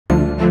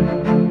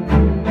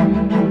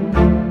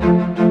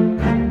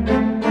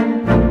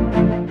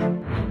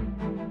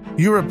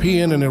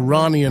European and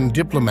Iranian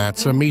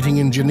diplomats are meeting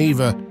in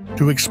Geneva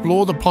to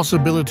explore the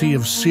possibility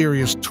of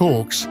serious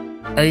talks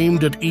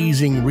aimed at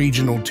easing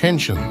regional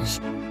tensions,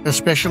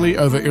 especially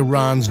over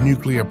Iran's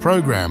nuclear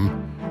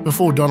program,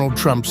 before Donald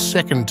Trump's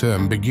second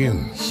term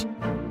begins.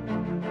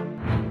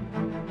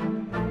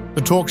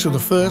 The talks are the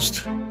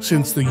first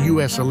since the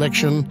US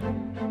election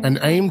and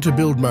aim to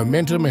build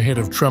momentum ahead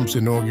of Trump's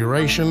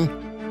inauguration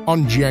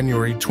on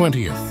January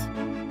 20th.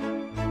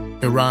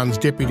 Iran's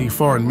Deputy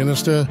Foreign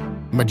Minister,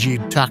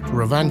 Majid Takht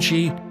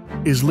Ravanchi,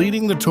 is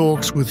leading the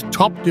talks with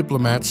top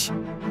diplomats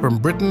from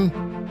Britain,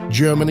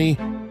 Germany,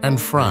 and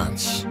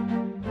France.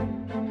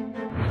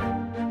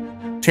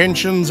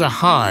 Tensions are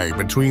high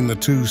between the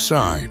two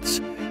sides,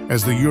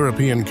 as the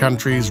European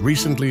countries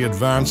recently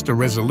advanced a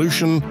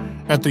resolution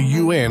at the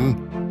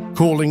UN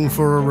calling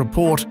for a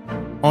report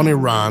on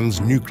Iran's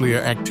nuclear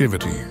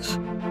activities.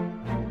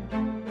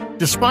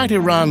 Despite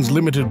Iran's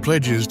limited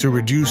pledges to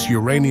reduce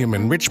uranium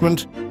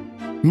enrichment,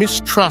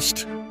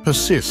 mistrust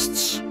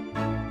persists.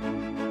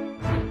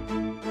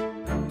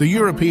 The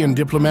European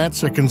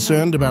diplomats are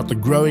concerned about the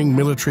growing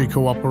military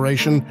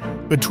cooperation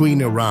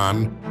between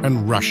Iran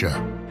and Russia,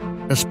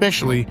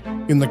 especially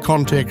in the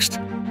context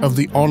of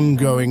the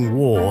ongoing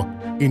war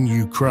in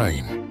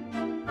Ukraine.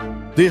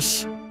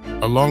 This,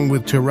 along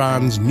with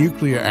Tehran's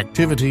nuclear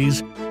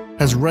activities,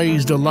 has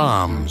raised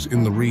alarms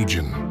in the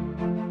region.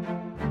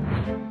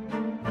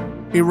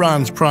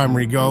 Iran's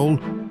primary goal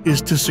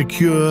is to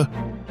secure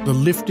the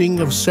lifting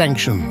of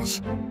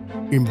sanctions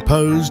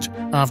imposed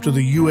after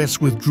the US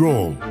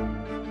withdrawal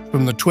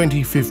from the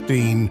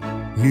 2015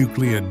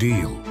 nuclear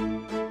deal.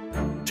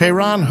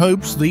 Tehran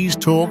hopes these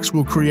talks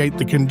will create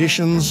the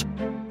conditions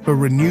for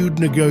renewed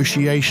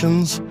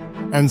negotiations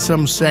and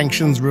some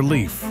sanctions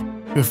relief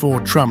before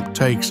Trump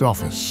takes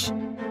office.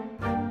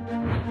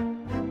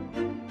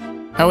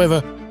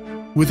 However,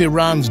 with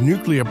Iran's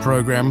nuclear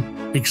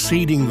program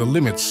exceeding the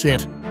limits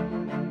set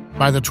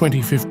by the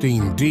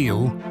 2015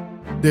 deal,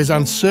 there's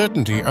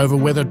uncertainty over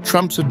whether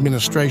Trump's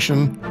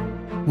administration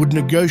would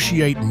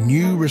negotiate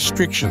new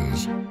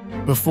restrictions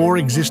before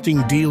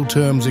existing deal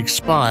terms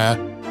expire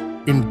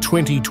in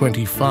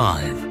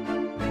 2025.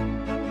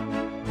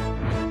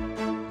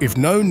 If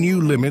no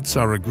new limits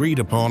are agreed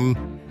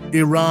upon,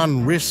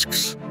 Iran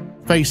risks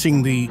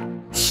facing the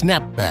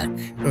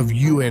snapback of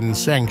UN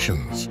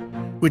sanctions,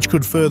 which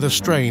could further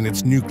strain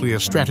its nuclear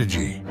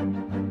strategy.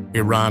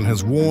 Iran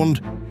has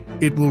warned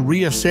it will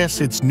reassess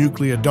its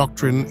nuclear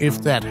doctrine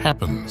if that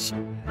happens,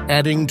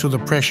 adding to the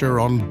pressure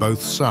on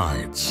both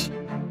sides.